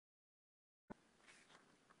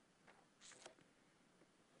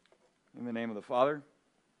In the name of the Father,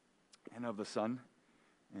 and of the Son,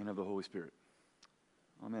 and of the Holy Spirit.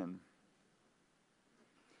 Amen.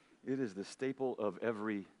 It is the staple of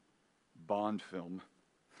every Bond film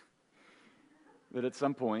that at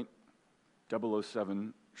some point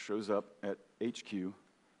 007 shows up at HQ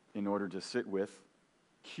in order to sit with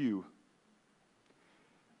Q.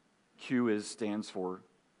 Q stands for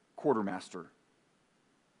quartermaster.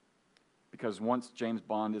 Because once James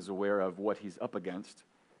Bond is aware of what he's up against,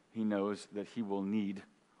 he knows that he will need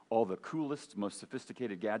all the coolest, most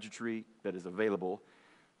sophisticated gadgetry that is available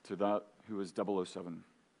to that who is 007.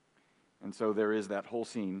 And so there is that whole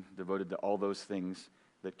scene devoted to all those things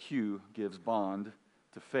that Q gives Bond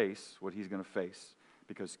to face what he's going to face,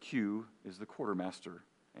 because Q is the quartermaster,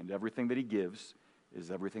 and everything that he gives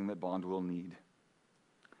is everything that Bond will need.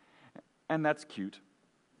 And that's cute,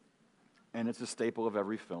 and it's a staple of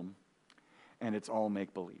every film, and it's all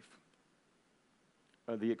make-believe.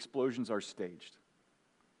 The explosions are staged.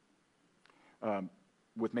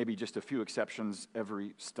 With maybe just a few exceptions,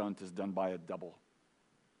 every stunt is done by a double.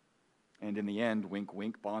 And in the end, wink,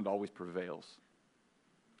 wink, Bond always prevails.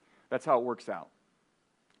 That's how it works out.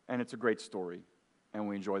 And it's a great story, and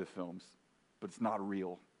we enjoy the films, but it's not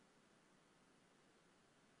real.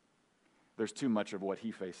 There's too much of what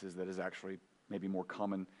he faces that is actually maybe more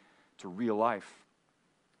common to real life.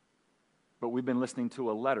 But we've been listening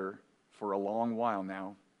to a letter for a long while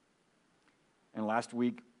now. And last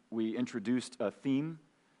week, we introduced a theme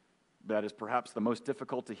that is perhaps the most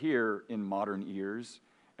difficult to hear in modern ears,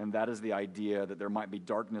 and that is the idea that there might be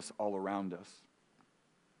darkness all around us,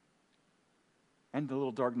 and a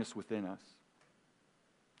little darkness within us,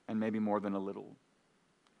 and maybe more than a little.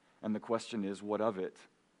 And the question is, what of it?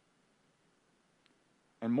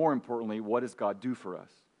 And more importantly, what does God do for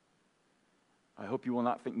us? I hope you will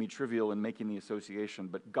not think me trivial in making the association,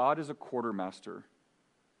 but God is a quartermaster.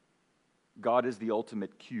 God is the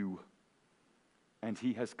ultimate Q, and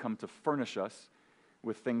he has come to furnish us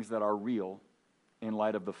with things that are real in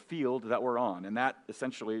light of the field that we're on. And that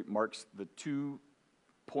essentially marks the 2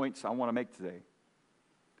 points I want to make today.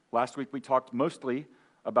 Last week we talked mostly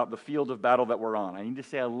about the field of battle that we're on. I need to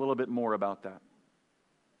say a little bit more about that.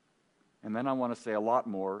 And then I want to say a lot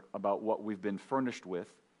more about what we've been furnished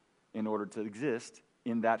with in order to exist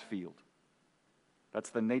in that field. That's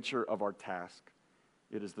the nature of our task.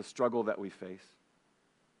 It is the struggle that we face.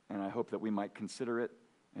 And I hope that we might consider it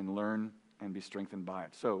and learn and be strengthened by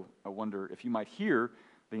it. So I wonder if you might hear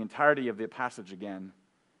the entirety of the passage again,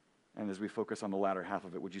 and as we focus on the latter half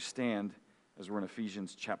of it, would you stand as we're in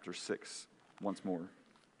Ephesians chapter 6 once more?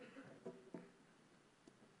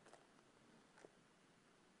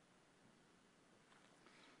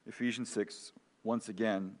 Ephesians 6, once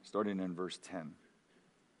again, starting in verse 10.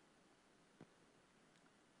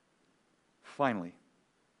 Finally,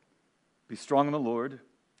 be strong in the Lord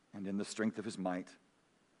and in the strength of his might.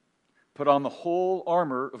 Put on the whole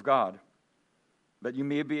armor of God, that you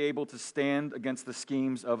may be able to stand against the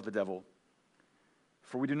schemes of the devil.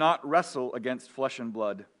 For we do not wrestle against flesh and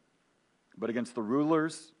blood, but against the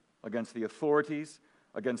rulers, against the authorities,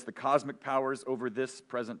 against the cosmic powers over this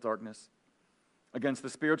present darkness, against the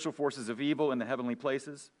spiritual forces of evil in the heavenly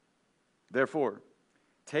places. Therefore,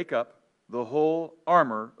 take up the whole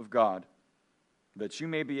armor of God, that you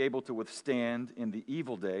may be able to withstand in the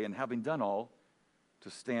evil day, and having done all, to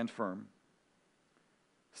stand firm.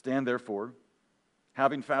 Stand therefore,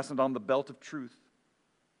 having fastened on the belt of truth,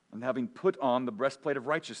 and having put on the breastplate of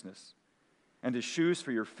righteousness, and as shoes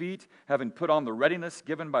for your feet, having put on the readiness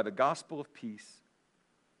given by the gospel of peace.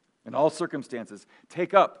 In all circumstances,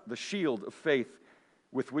 take up the shield of faith,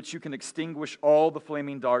 with which you can extinguish all the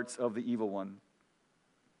flaming darts of the evil one.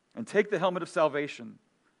 And take the helmet of salvation,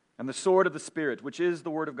 and the sword of the Spirit, which is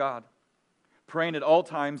the word of God, praying at all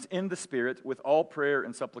times in the Spirit with all prayer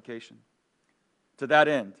and supplication. To that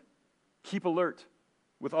end, keep alert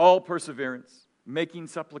with all perseverance, making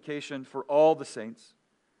supplication for all the saints,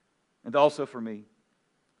 and also for me.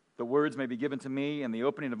 The words may be given to me and the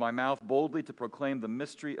opening of my mouth boldly to proclaim the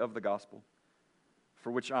mystery of the gospel,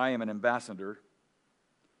 for which I am an ambassador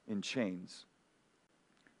in chains,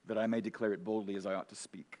 that I may declare it boldly as I ought to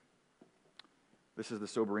speak. This is the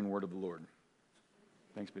sobering word of the Lord.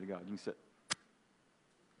 Thanks be to God. You can sit.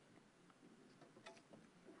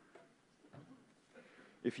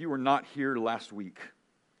 If you were not here last week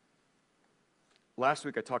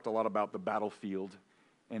I talked a lot about the battlefield,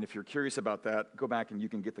 and if you're curious about that, go back and you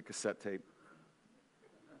can get the cassette tape.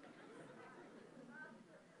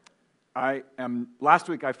 Last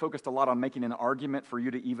week I focused a lot on making an argument for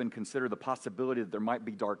you to even consider the possibility that there might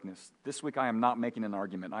be darkness. This week I am not making an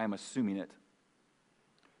argument. I am assuming it.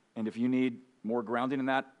 And if you need more grounding in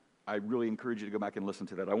that, I really encourage you to go back and listen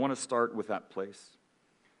to that. I want to start with that place.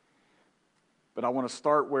 But I want to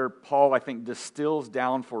start where Paul, I think, distills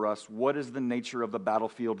down for us what is the nature of the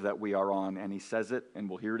battlefield that we are on. And he says it, and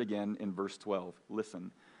we'll hear it again in verse 12.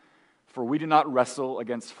 Listen. For we do not wrestle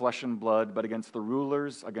against flesh and blood, but against the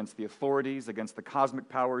rulers, against the authorities, against the cosmic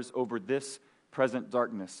powers over this present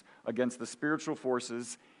darkness, against the spiritual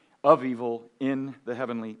forces of evil in the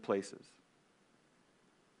heavenly places.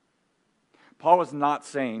 Paul is not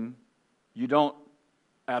saying you don't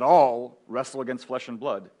at all wrestle against flesh and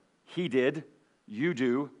blood. He did. You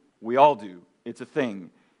do, we all do. It's a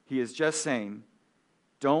thing. He is just saying,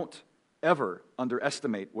 don't ever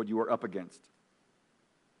underestimate what you are up against.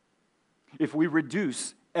 If we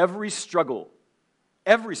reduce every struggle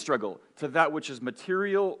to that which is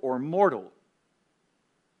material or mortal,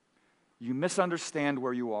 you misunderstand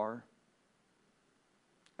where you are,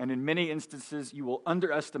 and in many instances, you will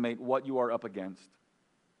underestimate what you are up against.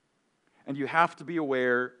 And you have to be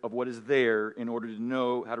aware of what is there in order to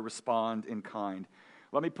know how to respond in kind.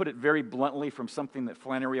 Let me put it very bluntly from something that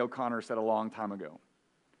Flannery O'Connor said a long time ago.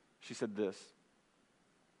 She said this: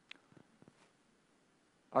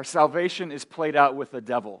 our salvation is played out with a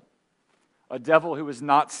devil who is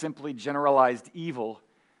not simply generalized evil,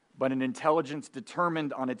 but an intelligence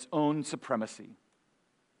determined on its own supremacy.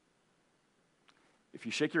 If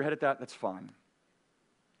you shake your head at that, that's fine.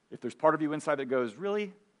 If there's part of you inside that goes,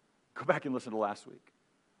 really? Go back and listen to last week.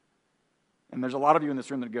 And there's a lot of you in this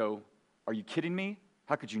room that go, are you kidding me?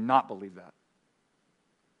 How could you not believe that?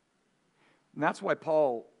 And that's why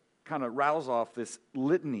Paul kind of rattles off this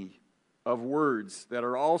litany of words that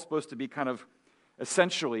are all supposed to be kind of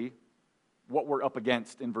essentially what we're up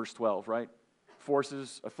against in verse 12, right?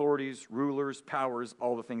 Forces, authorities, rulers, powers,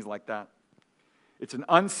 all the things like that. It's an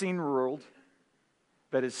unseen world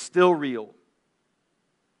that is still real.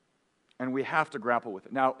 And we have to grapple with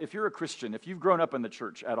it. Now, if you're a Christian, if you've grown up in the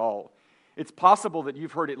church at all, it's possible that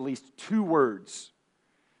you've heard at least two words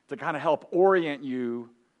to kind of help orient you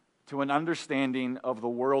to an understanding of the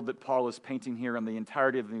world that Paul is painting here in the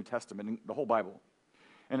entirety of the New Testament, in the whole Bible.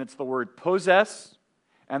 And it's the word possess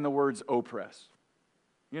and the words oppress.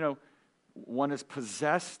 You know, one is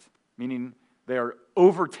possessed, meaning they are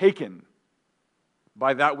overtaken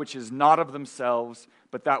by that which is not of themselves,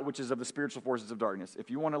 but that which is of the spiritual forces of darkness. If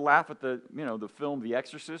you want to laugh at the film The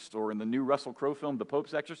Exorcist, or in the new Russell Crowe film, The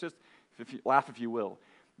Pope's Exorcist, laugh if you will.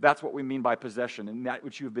 That's what we mean by possession, and that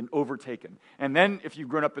which you've been overtaken. And then, if you've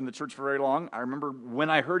grown up in the church for very long, I remember when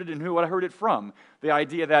I heard it and who I heard it from. The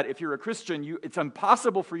idea that if you're a Christian, it's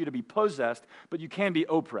impossible for you to be possessed, but you can be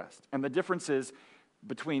oppressed. And the difference is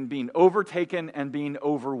between being overtaken and being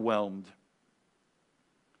overwhelmed.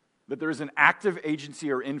 That there is an active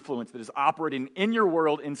agency or influence that is operating in your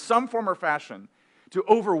world in some form or fashion to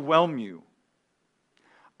overwhelm you.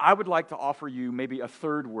 I would like to offer you maybe a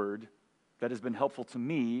third word that has been helpful to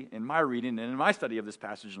me in my reading and in my study of this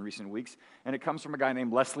passage in recent weeks, and it comes from a guy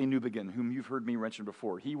named Lesslie Newbigin, whom you've heard me mention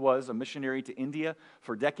before. He was a missionary to India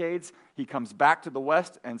for decades. He comes back to the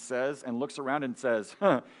West and looks around and says,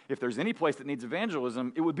 if there's any place that needs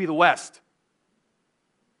evangelism, it would be the West.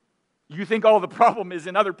 You think all the problem is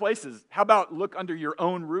in other places. How about look under your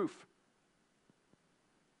own roof?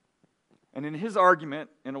 And in his argument,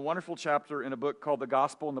 in a wonderful chapter in a book called The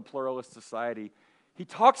Gospel in the Pluralist Society, he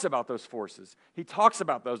talks about those forces. He talks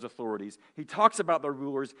about those authorities. He talks about the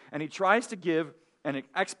rulers, and he tries to give an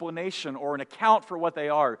explanation or an account for what they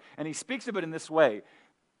are. And he speaks of it in this way.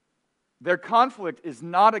 Their conflict is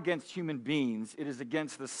not against human beings. It is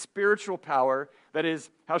against the spiritual power that is,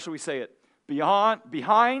 how shall we say it,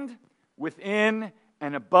 behind, within,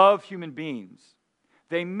 and above human beings.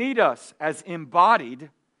 They meet us as embodied,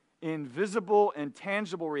 invisible and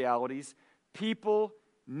tangible realities, people,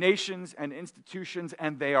 nations, and institutions,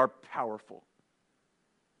 and they are powerful.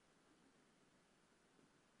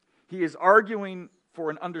 He is arguing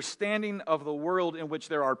for an understanding of the world in which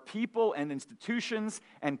there are people and institutions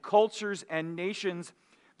and cultures and nations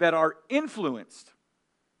that are influenced.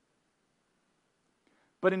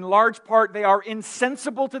 But in large part, they are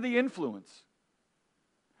insensible to the influence.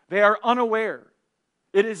 They are unaware.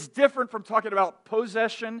 It is different from talking about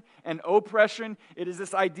possession and oppression. It is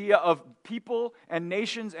this idea of people and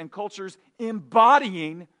nations and cultures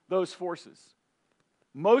embodying those forces.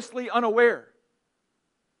 Mostly unaware.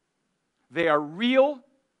 They are real,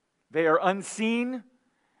 they are unseen,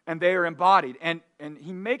 and they are embodied. And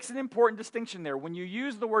he makes an important distinction there. When you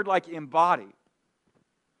use the word like embody,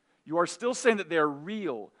 you are still saying that they're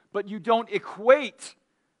real, but you don't equate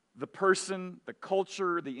the person, the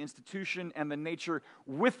culture, the institution, and the nature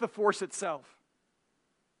with the force itself.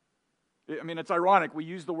 I mean, it's ironic. We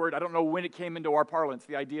use the word, I don't know when it came into our parlance,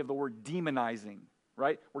 the idea of the word demonizing,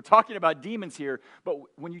 right? We're talking about demons here, but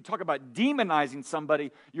when you talk about demonizing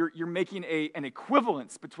somebody, you're making an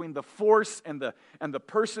equivalence between the force and the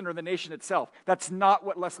person or the nation itself. That's not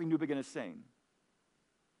what Lesslie Newbigin is saying.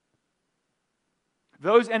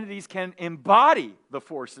 Those entities can embody the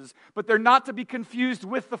forces, but they're not to be confused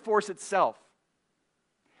with the force itself.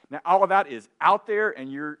 Now, all of that is out there,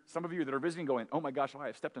 and some of you that are visiting going, oh my gosh, I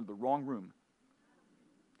have stepped into the wrong room.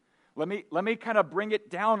 Let me kind of bring it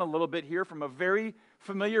down a little bit here from a very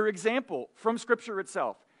familiar example from Scripture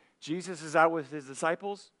itself. Jesus is out with his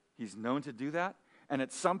disciples. He's known to do that. And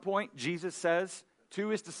at some point, Jesus says to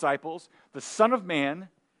his disciples, the Son of Man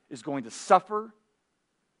is going to suffer,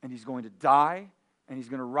 and he's going to die, and he's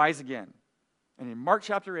going to rise again. And in Mark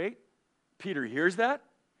chapter 8, Peter hears that,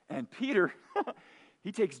 and Peter,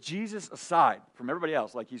 he takes Jesus aside from everybody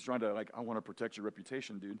else, like he's trying to, I want to protect your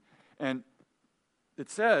reputation, dude. And it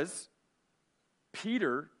says,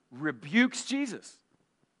 Peter rebukes Jesus.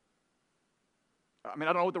 I mean,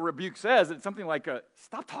 I don't know what the rebuke says. It's something like,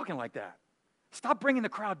 stop talking like that. Stop bringing the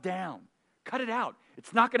crowd down. Cut it out.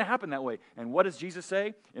 It's not going to happen that way. And what does Jesus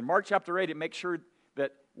say? In Mark chapter 8, it makes sure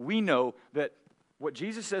that we know that what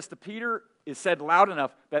Jesus says to Peter is said loud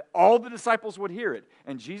enough that all the disciples would hear it.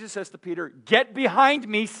 And Jesus says to Peter, "Get behind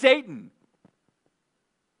me, Satan."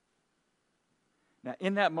 Now,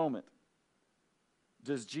 in that moment,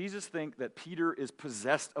 does Jesus think that Peter is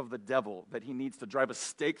possessed of the devil, that he needs to drive a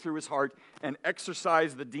stake through his heart and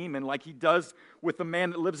exorcise the demon like he does with the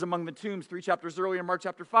man that lives among the tombs 3 chapters earlier in Mark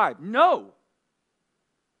chapter 5? No.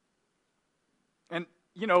 And,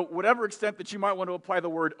 whatever extent that you might want to apply the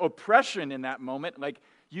word oppression in that moment,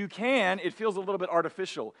 you can, it feels a little bit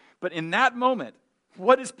artificial. But in that moment,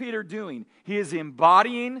 what is Peter doing? He is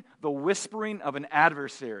embodying the whispering of an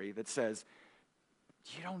adversary that says,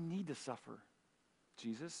 you don't need to suffer,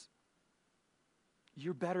 Jesus.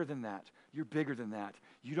 You're better than that. You're bigger than that.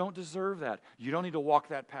 You don't deserve that. You don't need to walk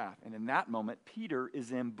that path. And in that moment, Peter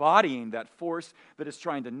is embodying that force that is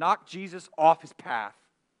trying to knock Jesus off his path.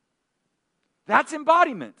 That's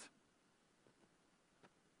embodiment.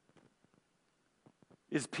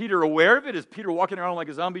 Is Peter aware of it? Is Peter walking around like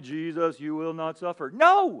a zombie? Jesus, you will not suffer.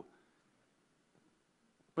 No!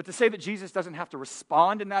 But to say that Jesus doesn't have to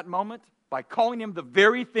respond in that moment by calling him the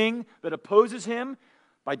very thing that opposes him,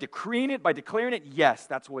 by decreeing it, by declaring it, yes,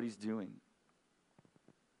 that's what he's doing.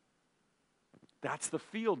 That's the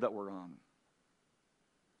field that we're on.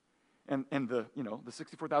 And the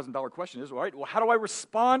 $64,000 question is, all right, well, how do I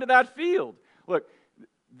respond to that field? Look,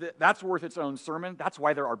 that's worth its own sermon. That's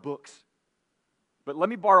why there are books. But let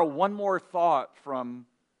me borrow one more thought from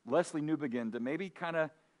Lesslie Newbigin to maybe kind of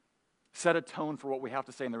set a tone for what we have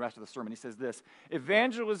to say in the rest of the sermon. He says this: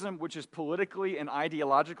 evangelism, which is politically and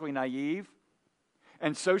ideologically naive,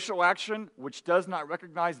 and social action, which does not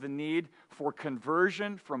recognize the need for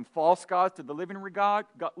conversion from false gods to the living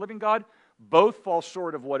God, both fall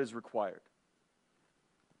short of what is required.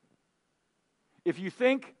 If you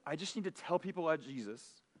think, I just need to tell people about Jesus,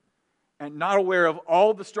 and not aware of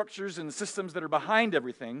all the structures and systems that are behind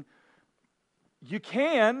everything, you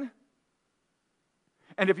can.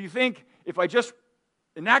 And if you think, if I just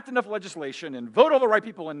enact enough legislation and vote all the right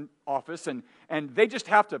people in office, and they just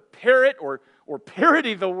have to parrot or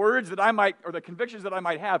parody the words that I might, or the convictions that I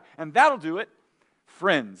might have, and that'll do it.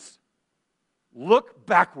 Friends, look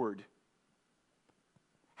backward.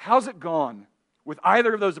 How's it gone with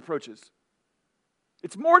either of those approaches?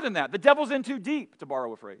 It's more than that. The devil's in too deep, to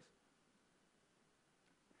borrow a phrase.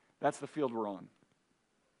 That's the field we're on.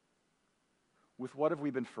 With what have we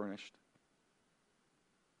been furnished?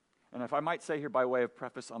 And if I might say here by way of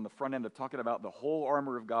preface on the front end of talking about the whole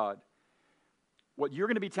armor of God, what you're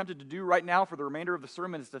going to be tempted to do right now for the remainder of the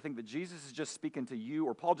sermon is to think that Jesus is just speaking to you,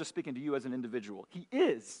 or Paul just speaking to you as an individual. He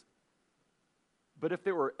is. But if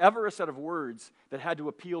there were ever a set of words that had to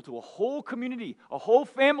appeal to a whole community, a whole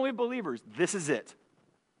family of believers, this is it.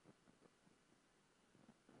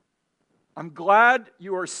 I'm glad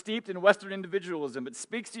you are steeped in Western individualism. It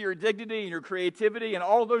speaks to your dignity and your creativity and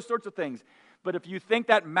all those sorts of things. But if you think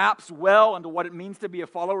that maps well into what it means to be a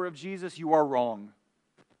follower of Jesus, you are wrong.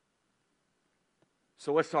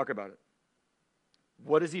 So let's talk about it.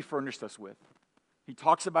 What has he furnished us with? He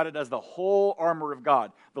talks about it as the whole armor of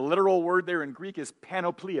God. The literal word there in Greek is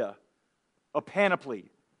panoplia, a panoply,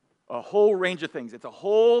 a whole range of things. It's a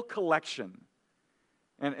whole collection.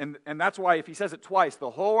 And that's why if he says it twice,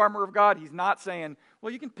 the whole armor of God, he's not saying,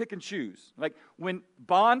 well, you can pick and choose. Like when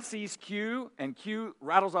Bond sees Q and Q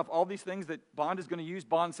rattles off all these things that Bond is going to use,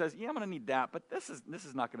 Bond says, yeah, I'm going to need that, but this is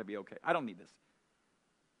not going to be okay. I don't need this.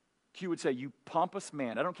 Q would say, you pompous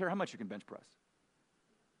man, I don't care how much you can bench press.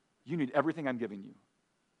 You need everything I'm giving you.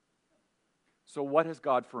 So what has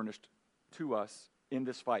God furnished to us in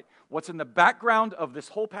this fight? What's in the background of this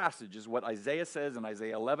whole passage is what Isaiah says in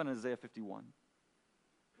Isaiah 11 and Isaiah 51.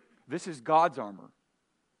 This is God's armor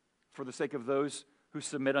for the sake of those who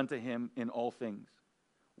submit unto him in all things.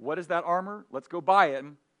 What is that armor? Let's go by it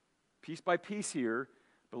piece by piece here,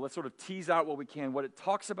 but let's sort of tease out what we can, what it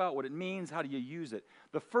talks about, what it means, how do you use it.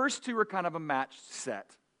 The first two are kind of a matched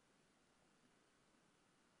set.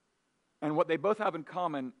 And what they both have in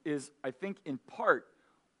common is, I think, in part,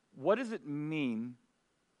 what does it mean?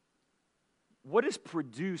 What is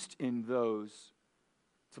produced in those,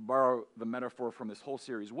 to borrow the metaphor from this whole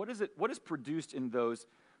series, what is produced in those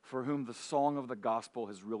for whom the song of the gospel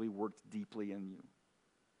has really worked deeply in you?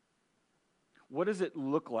 What does it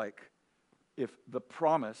look like if the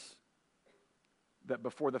promise that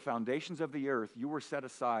before the foundations of the earth you were set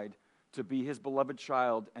aside to be his beloved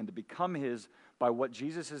child and to become his by what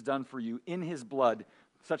Jesus has done for you in his blood,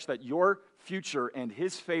 such that your future and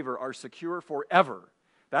his favor are secure forever?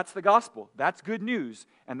 That's the gospel. That's good news.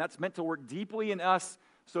 And that's meant to work deeply in us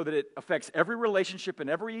so that it affects every relationship and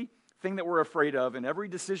everything that we're afraid of and every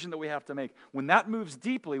decision that we have to make. When that moves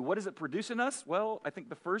deeply, what does it produce in us? Well, I think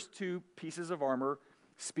the first two pieces of armor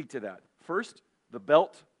speak to that. First, the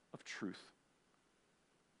belt of truth.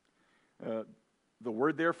 The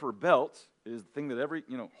word there for belt is the thing that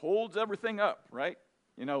holds everything up, right?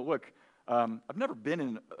 Look, I've never been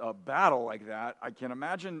in a battle like that. I can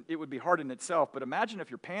imagine it would be hard in itself, but imagine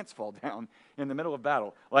if your pants fall down in the middle of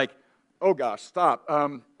battle. Like, oh gosh, stop.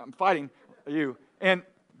 I'm fighting you. And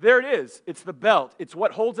there it is. It's the belt. It's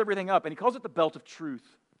what holds everything up. And he calls it the belt of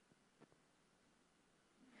truth.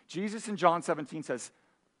 Jesus in John 17 says,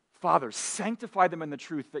 Father, sanctify them in the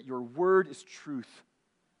truth, that your word is truth.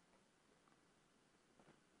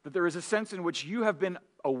 That there is a sense in which you have been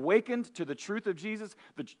awakened to the truth of Jesus.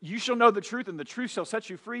 That you shall know the truth, and the truth shall set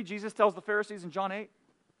you free, Jesus tells the Pharisees in John 8.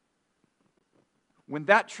 When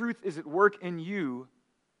that truth is at work in you,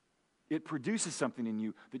 it produces something in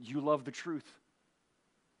you, that you love the truth.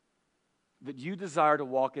 That you desire to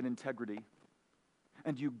walk in integrity.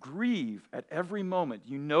 And you grieve at every moment.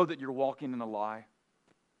 You know that you're walking in a lie.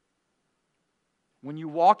 When you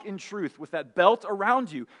walk in truth with that belt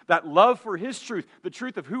around you, that love for his truth, the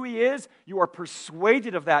truth of who he is, you are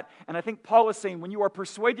persuaded of that. And I think Paul is saying when you are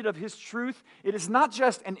persuaded of his truth, it is not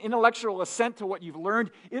just an intellectual assent to what you've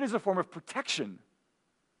learned, it is a form of protection.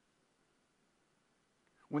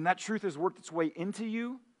 When that truth has worked its way into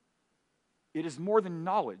you, it is more than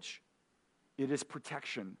knowledge. It is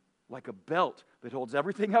protection, like a belt that holds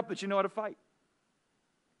everything up that you know how to fight.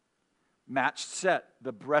 Matched set,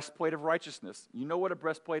 the breastplate of righteousness. You know what a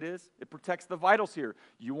breastplate is? It protects the vitals here.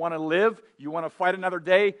 You want to live, you want to fight another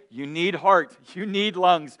day, you need heart, you need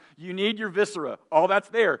lungs, you need your viscera. All that's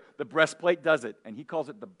there. The breastplate does it. And he calls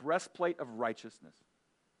it the breastplate of righteousness.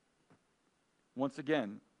 Once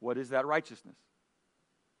again, what is that righteousness?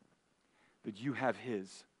 That you have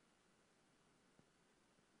his.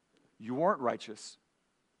 You weren't righteous.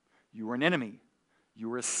 You were an enemy. You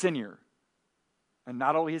were a sinner. And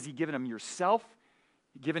not only has he given him yourself,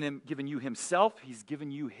 given you himself, he's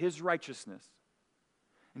given you his righteousness.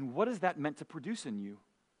 And what is that meant to produce in you?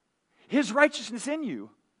 His righteousness in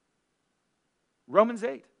you. Romans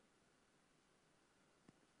 8.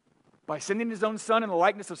 By sending his own son in the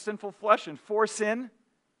likeness of sinful flesh and for sin,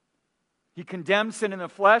 he condemned sin in the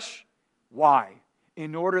flesh. Why?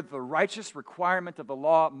 In order that the righteous requirement of the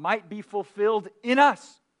law might be fulfilled in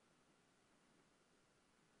us.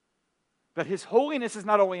 That his holiness is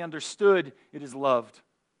not only understood, it is loved.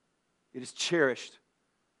 It is cherished.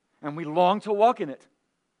 And we long to walk in it.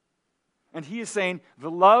 And he is saying the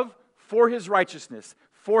love for his righteousness,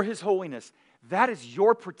 for his holiness, that is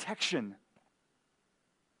your protection.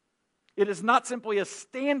 It is not simply a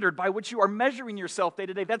standard by which you are measuring yourself day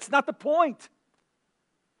to day. That's not the point.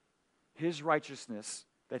 His righteousness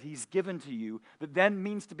that he's given to you, that then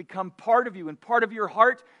means to become part of you and part of your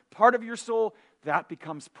heart, part of your soul, that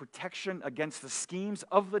becomes protection against the schemes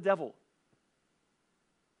of the devil.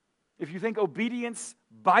 If you think obedience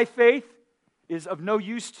by faith is of no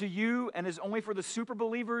use to you and is only for the super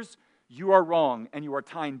believers, you are wrong, and you are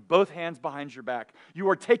tying both hands behind your back. You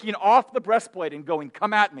are taking off the breastplate and going,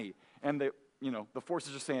 come at me. And the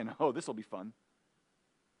forces are saying, oh, this will be fun.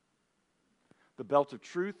 The belt of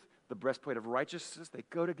truth, the breastplate of righteousness, they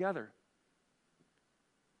go together.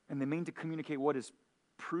 And they mean to communicate what is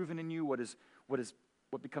proven in you,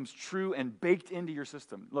 what becomes true and baked into your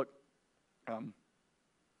system. Look,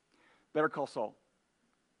 Better Call Saul.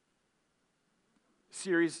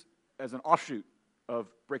 Series as an offshoot of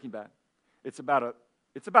Breaking Bad. It's about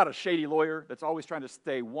a shady lawyer that's always trying to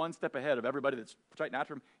stay one step ahead of everybody that's fighting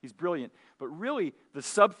after him. He's brilliant. But really, the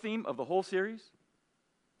sub-theme of the whole series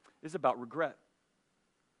is about regret.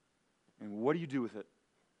 And what do you do with it?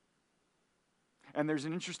 And there's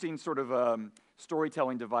an interesting sort of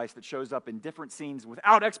storytelling device that shows up in different scenes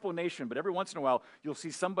without explanation, but every once in a while, you'll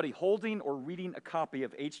see somebody holding or reading a copy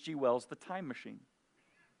of H.G. Wells' The Time Machine.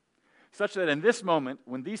 Such that in this moment,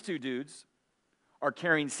 when these two dudes are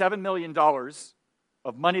carrying $7 million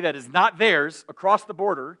of money that is not theirs across the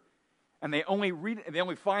border, and they only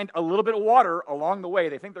find a little bit of water along the way,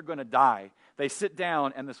 they think they're going to die. They sit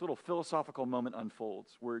down, and this little philosophical moment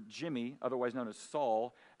unfolds where Jimmy, otherwise known as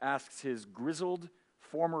Saul, asks his grizzled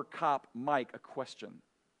former cop Mike a question.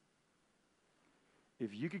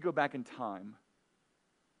 If you could go back in time,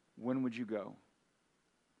 when would you go?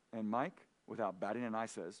 And Mike, without batting an eye,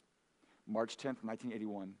 says, March 10th,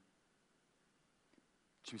 1981.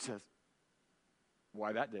 Jimmy says,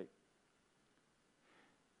 why that date?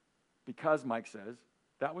 Because, Mike says,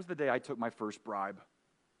 that was the day I took my first bribe.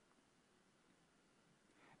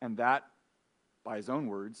 And that, by his own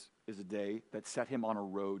words, is a day that set him on a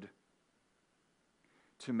road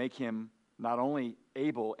to make him not only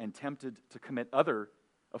able and tempted to commit other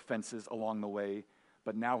offenses along the way,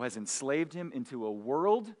 but now has enslaved him into a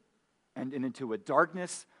world and into a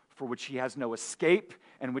darkness for which he has no escape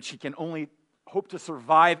and which he can only hope to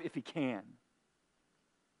survive if he can.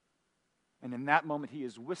 And in that moment, he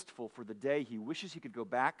is wistful for the day he wishes he could go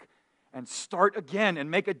back and start again and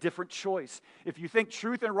make a different choice. If you think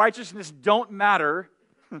truth and righteousness don't matter,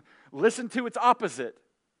 listen to its opposite.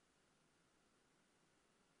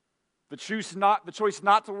 The choice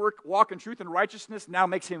not to walk in truth and righteousness now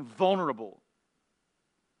makes him vulnerable.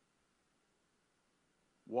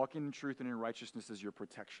 Walking in truth and in righteousness is your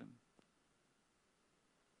protection.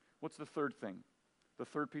 What's the third thing? The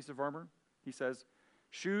third piece of armor? He says,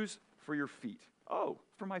 shoes for your feet. Oh,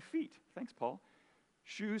 for my feet. Thanks, Paul.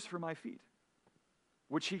 Shoes for my feet.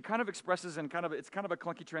 Which he kind of expresses in it's kind of a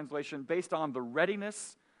clunky translation based on the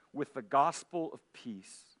readiness with the gospel of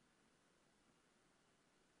peace.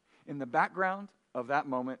 In the background of that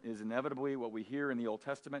moment is inevitably what we hear in the Old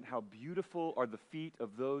Testament. How beautiful are the feet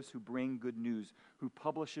of those who bring good news, who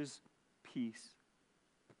publishes peace.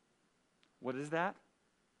 What is that?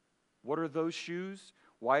 What are those shoes?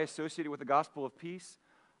 Why associated with the gospel of peace?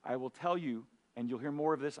 I will tell you, and you'll hear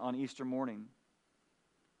more of this on Easter morning.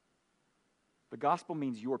 The gospel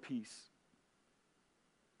means your peace.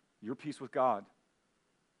 Your peace with God.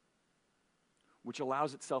 Which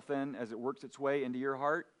allows itself then, as it works its way into your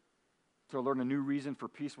heart, to learn a new reason for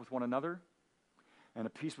peace with one another, and a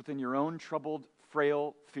peace within your own troubled,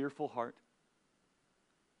 frail, fearful heart.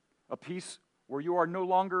 A peace where you are no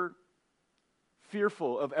longer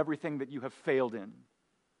fearful of everything that you have failed in.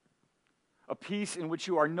 A peace in which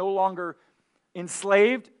you are no longer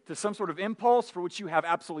enslaved to some sort of impulse for which you have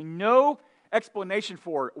absolutely no explanation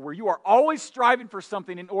for, where you are always striving for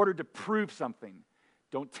something in order to prove something.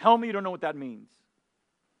 Don't tell me you don't know what that means.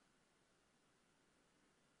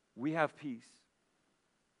 We have peace.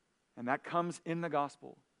 And that comes in the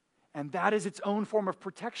gospel. And that is its own form of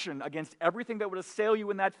protection against everything that would assail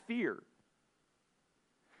you in that fear.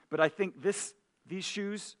 But I think these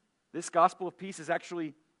shoes, this gospel of peace is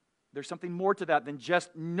actually, there's something more to that than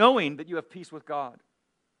just knowing that you have peace with God.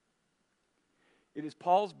 It is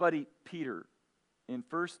Paul's buddy Peter in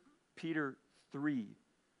 1 Peter 3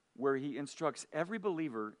 where he instructs every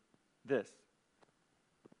believer this.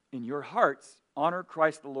 In your hearts, honor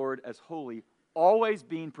Christ the Lord as holy, always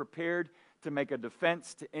being prepared to make a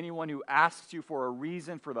defense to anyone who asks you for a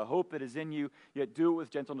reason for the hope that is in you, yet do it with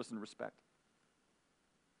gentleness and respect.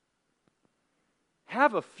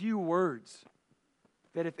 Have a few words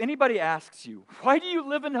that if anybody asks you, why do you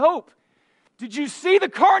live in hope? Did you see the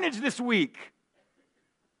carnage this week?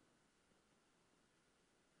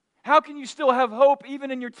 How can you still have hope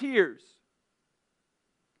even in your tears?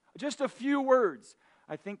 Just a few words.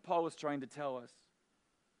 I think Paul is trying to tell us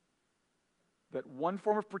that one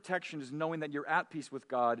form of protection is knowing that you're at peace with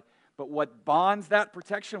God, but what bonds that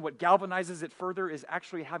protection, what galvanizes it further, is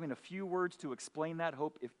actually having a few words to explain that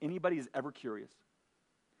hope if anybody is ever curious.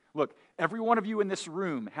 Look, every one of you in this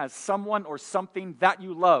room has someone or something that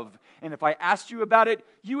you love, and if I asked you about it,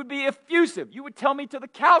 you would be effusive. You would tell me till the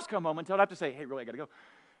cows come home until I'd have to say, hey, really, I got to go.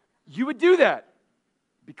 You would do that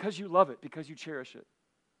because you love it, because you cherish it.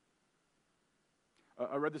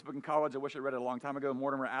 I read this book in college. I wish I read it a long time ago.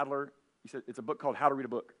 Mortimer Adler, he said, it's a book called How to Read a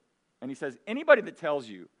Book. And he says, anybody that tells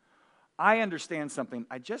you, I understand something,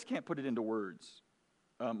 I just can't put it into words.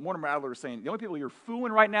 Mortimer Adler is saying, the only people you're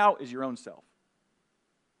fooling right now is your own self.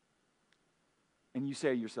 and you say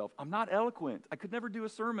to yourself, I'm not eloquent. I could never do a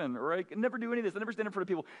sermon, or I could never do any of this. I never stand in front of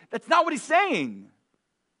people. That's not what he's saying.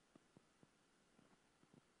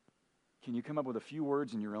 Can you come up with a few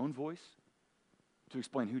words in your own voice to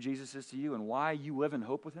explain who Jesus is to you and why you live in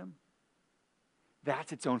hope with him?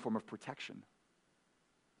 That's its own form of protection.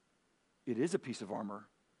 It is a piece of armor.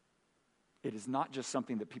 It is not just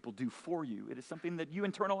something that people do for you. It is something that you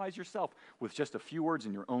internalize yourself with just a few words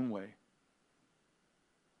in your own way.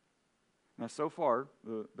 Now, so far,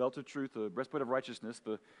 the belt of truth, the breastplate of righteousness,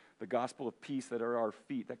 the gospel of peace that are our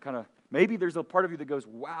feet, that kind of, maybe there's a part of you that goes,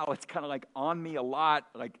 wow, it's kind of like on me a lot.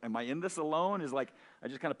 Like, am I in this alone? Is like, I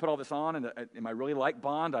just kind of put all this on, and am I really like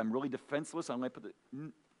Bond? I'm really defenseless. I'm going to put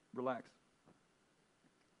relax.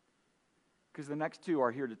 Because the next two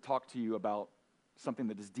are here to talk to you about something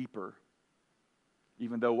that is deeper,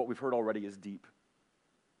 even though what we've heard already is deep.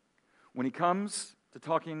 When he comes to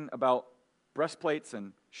talking about breastplates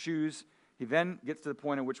and shoes, he then gets to the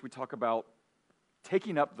point in which we talk about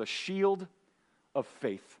taking up the shield of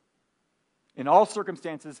faith. In all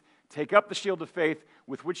circumstances, take up the shield of faith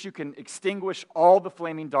with which you can extinguish all the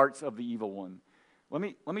flaming darts of the evil one. Let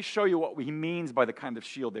me show you what he means by the kind of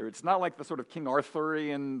shield there. It's not like the sort of King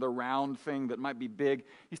Arthurian, the round thing that might be big.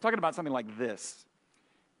 He's talking about something like this.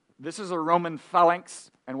 This is a Roman phalanx,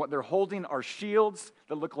 and what they're holding are shields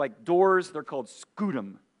that look like doors. They're called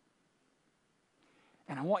scutum.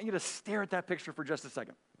 And I want you to stare at that picture for just a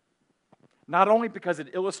second. Not only because it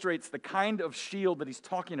illustrates the kind of shield that he's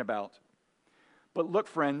talking about, but look,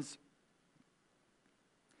 friends,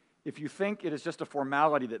 if you think it is just a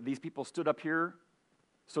formality that these people stood up here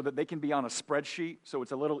so that they can be on a spreadsheet, so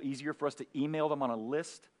it's a little easier for us to email them on a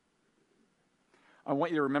list, I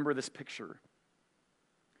want you to remember this picture.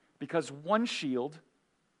 Because one shield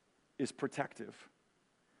is protective.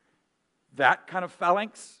 That kind of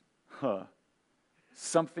phalanx,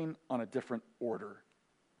 something on a different order.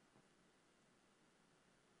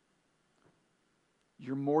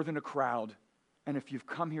 You're more than a crowd, and if you've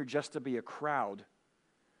come here just to be a crowd,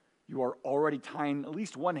 you are already tying at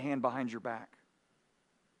least one hand behind your back.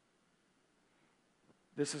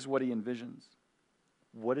 This is what he envisions.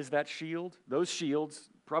 What is that shield? Those shields,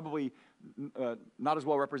 probably not as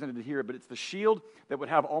well represented here, but it's the shield that would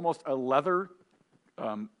have almost a leather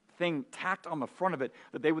thing tacked on the front of it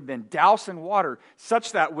that they would then douse in water,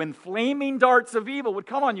 such that when flaming darts of evil would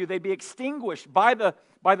come on you, they'd be extinguished by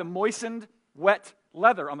the moistened, wet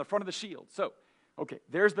leather on the front of the shield. So, okay,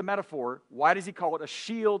 there's the metaphor. Why does he call it a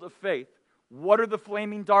shield of faith? What are the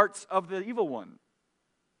flaming darts of the evil one?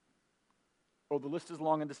 Oh, the list is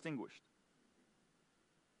long and distinguished.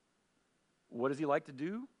 What does he like to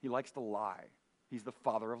do? He likes to lie. He's the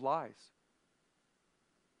father of lies.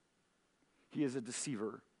 He is a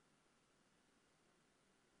deceiver.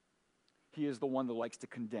 He is the one that likes to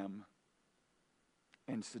condemn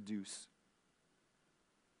and seduce.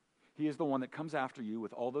 He is the one that comes after you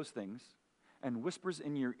with all those things and whispers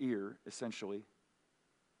in your ear, essentially,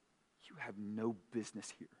 you have no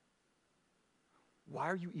business here. Why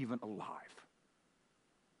are you even alive?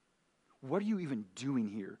 What are you even doing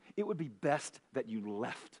here? It would be best that you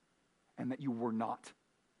left and that you were not.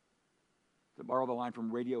 To borrow the line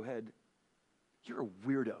from Radiohead, you're a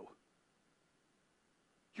weirdo.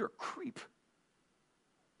 You're a creep.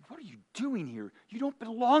 What are you doing here? You don't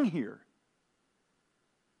belong here.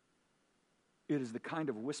 It is the kind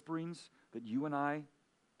of whisperings that you and I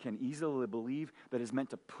can easily believe that is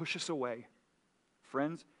meant to push us away.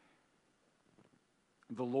 Friends,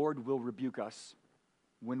 the Lord will rebuke us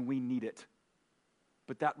when we need it.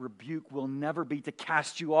 But that rebuke will never be to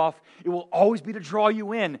cast you off. It will always be to draw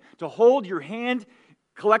you in, to hold your hand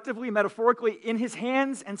collectively, metaphorically, in his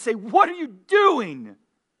hands and say, what are you doing?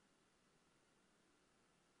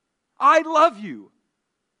 I love you.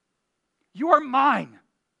 You are mine.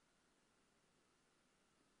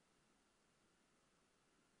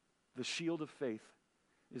 The shield of faith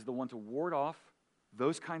is the one to ward off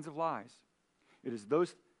those kinds of lies. It is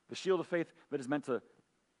the shield of faith that is meant to,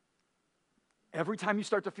 every time you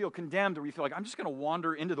start to feel condemned or you feel like, I'm just going to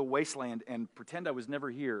wander into the wasteland and pretend I was never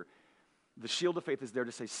here, the shield of faith is there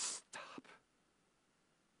to say, stop.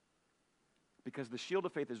 Because the shield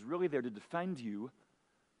of faith is really there to defend you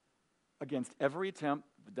against every attempt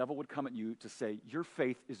the devil would come at you to say, your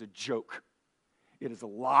faith is a joke. It is a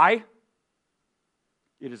lie.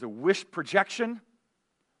 It is a wish projection.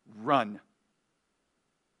 Run.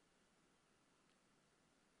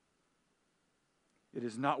 It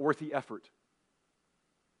is not worth the effort.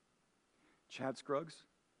 Chad Scruggs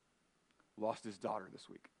lost his daughter this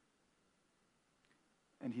week.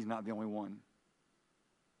 And he's not the only one.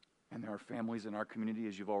 And there are families in our community,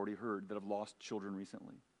 as you've already heard, that have lost children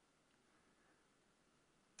recently.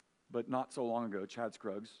 But not so long ago, Chad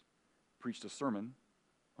Scruggs preached a sermon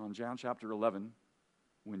on John chapter 11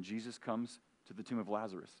 when Jesus comes to the tomb of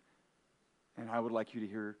Lazarus. And I would like you to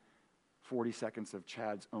hear 40 seconds of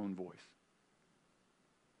Chad's own voice.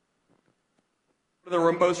 One of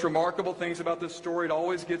the most remarkable things about this story, it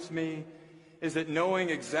always gets me, is that knowing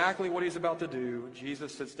exactly what he's about to do,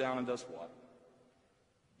 Jesus sits down and does what?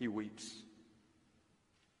 He weeps.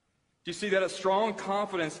 Do you see that? A strong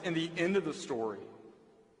confidence in the end of the story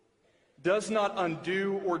does not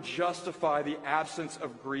undo or justify the absence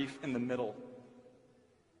of grief in the middle.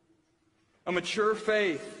 A mature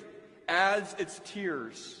faith adds its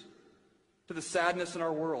tears to the sadness in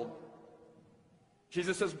our world.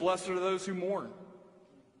 Jesus says, "Blessed are those who mourn,"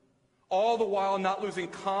 all the while not losing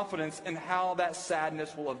confidence in how that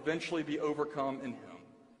sadness will eventually be overcome in him.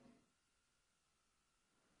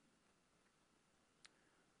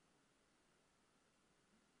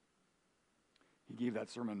 He gave that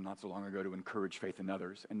sermon not so long ago to encourage faith in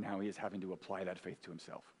others, and now he is having to apply that faith to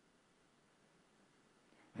himself.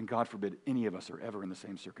 And God forbid any of us are ever in the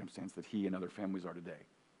same circumstance that he and other families are today.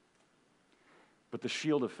 But the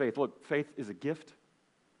shield of faith, look, faith is a gift.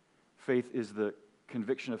 Faith is the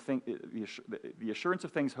conviction of things, the assurance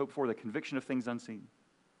of things hoped for, the conviction of things unseen.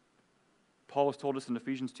 Paul has told us in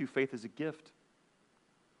Ephesians 2, faith is a gift.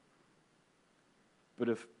 But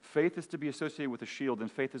if faith is to be associated with a shield, then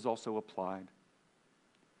faith is also applied.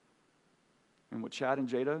 And what Chad and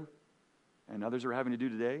Jada and others are having to do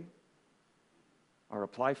today are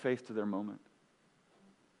apply faith to their moment.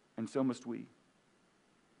 And so must we,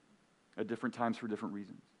 at different times for different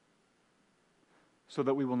reasons, so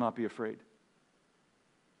that we will not be afraid.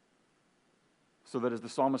 So that, as the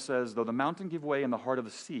psalmist says, though the mountain give way in the heart of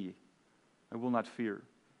the sea, I will not fear.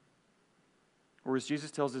 Or as Jesus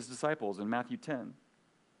tells his disciples in Matthew 10,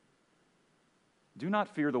 do not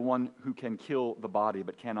fear the one who can kill the body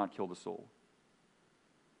but cannot kill the soul.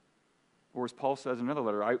 Or as Paul says in another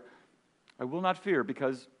letter, I will not fear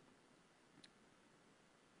because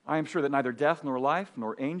I am sure that neither death nor life,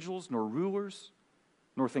 nor angels, nor rulers,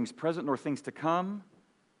 nor things present, nor things to come,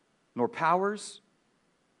 nor powers,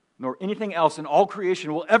 nor anything else in all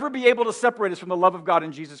creation will ever be able to separate us from the love of God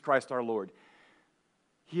in Jesus Christ our Lord.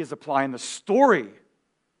 He is applying the story.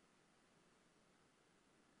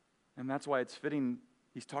 And that's why it's fitting.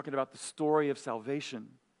 He's talking about the story of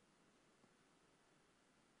salvation.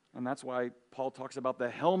 And that's why Paul talks about the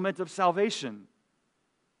helmet of salvation.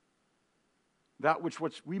 That which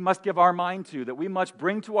we must give our mind to, that we must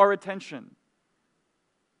bring to our attention.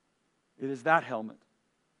 It is that helmet.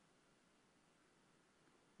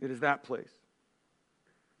 It is that place.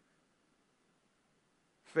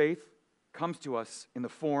 Faith comes to us in the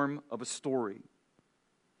form of a story.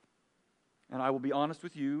 And I will be honest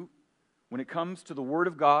with you, when it comes to the Word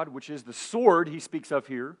of God, which is the sword he speaks of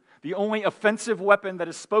here, the only offensive weapon that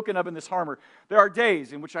is spoken of in this armor, there are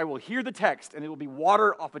days in which I will hear the text and it will be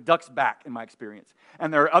water off a duck's back in my experience.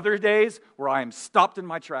 And there are other days where I am stopped in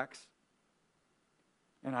my tracks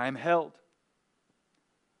and I am held.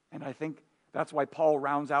 And I think that's why Paul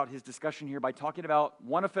rounds out his discussion here by talking about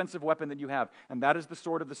one offensive weapon that you have, and that is the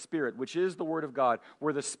sword of the Spirit, which is the Word of God,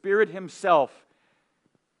 where the Spirit himself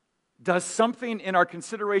does something in our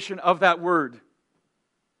consideration of that word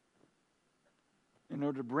in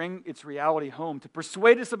order to bring its reality home, to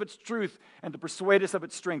persuade us of its truth and to persuade us of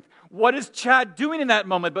its strength. What is Chad doing in that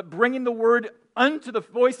moment but bringing the word unto the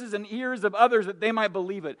voices and ears of others that they might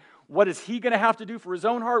believe it? What is he going to have to do for his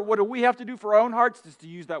own heart? What do we have to do for our own hearts? Is to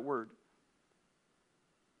use that word.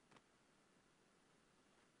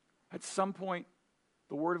 At some point,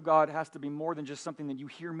 the Word of God has to be more than just something that you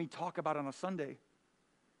hear me talk about on a Sunday.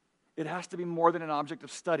 It has to be more than an object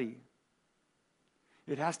of study.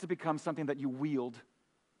 It has to become something that you wield.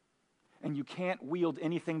 And you can't wield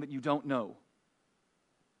anything that you don't know.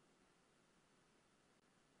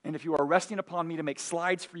 And if you are resting upon me to make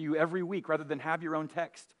slides for you every week rather than have your own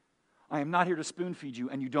text, I am not here to spoon feed you,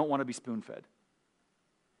 and you don't want to be spoon fed.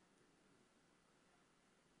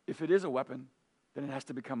 If it is a weapon, then it has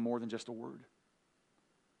to become more than just a word.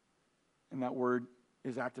 And that word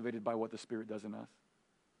is activated by what the Spirit does in us.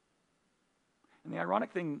 And the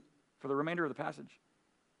ironic thing for the remainder of the passage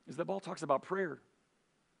is that Paul talks about prayer.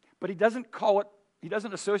 But he doesn't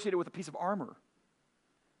associate it with a piece of armor.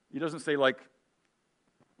 He doesn't say like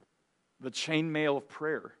the chainmail of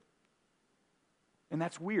prayer. And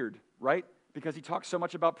that's weird, right? Because he talks so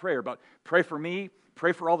much about prayer, about pray for me,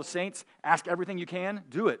 pray for all the saints, ask everything you can,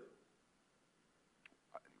 do it.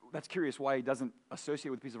 That's curious why he doesn't associate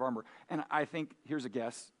with a piece of armor. And I think, here's a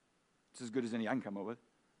guess, it's as good as any I can come up with.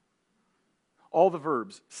 All the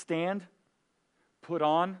verbs, stand, put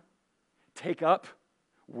on, take up,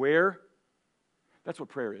 Where? That's what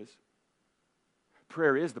prayer is.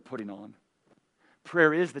 Prayer is the putting on.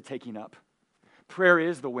 Prayer is the taking up. Prayer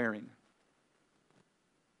is the wearing.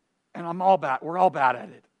 And we're all bad at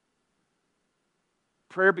it.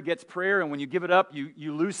 Prayer begets prayer, and when you give it up,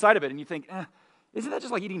 you lose sight of it, and you think, isn't that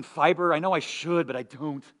just like eating fiber? I know I should, but I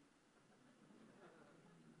don't.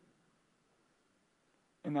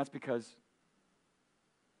 And that's because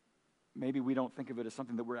maybe we don't think of it as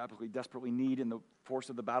something that we're absolutely desperately need in the force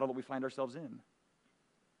of the battle that we find ourselves in.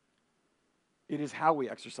 It is how we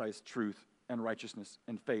exercise truth and righteousness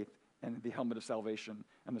and faith and the helmet of salvation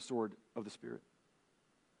and the sword of the Spirit.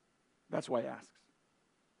 That's why he asks.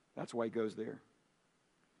 That's why he goes there.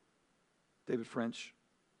 David French,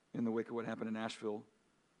 in the wake of what happened in Nashville,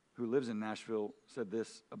 who lives in Nashville, said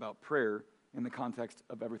this about prayer in the context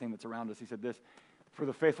of everything that's around us. He said this: for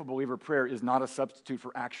the faithful believer, prayer is not a substitute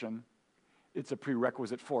for action. It's a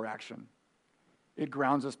prerequisite for action. It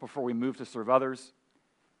grounds us before we move to serve others.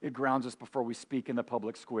 It grounds us before we speak in the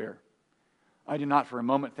public square. I do not for a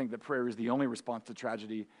moment think that prayer is the only response to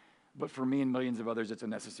tragedy, but for me and millions of others, it's a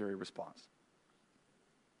necessary response.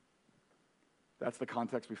 That's the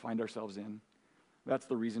context we find ourselves in. That's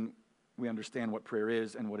the reason we understand what prayer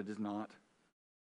is and what it is not.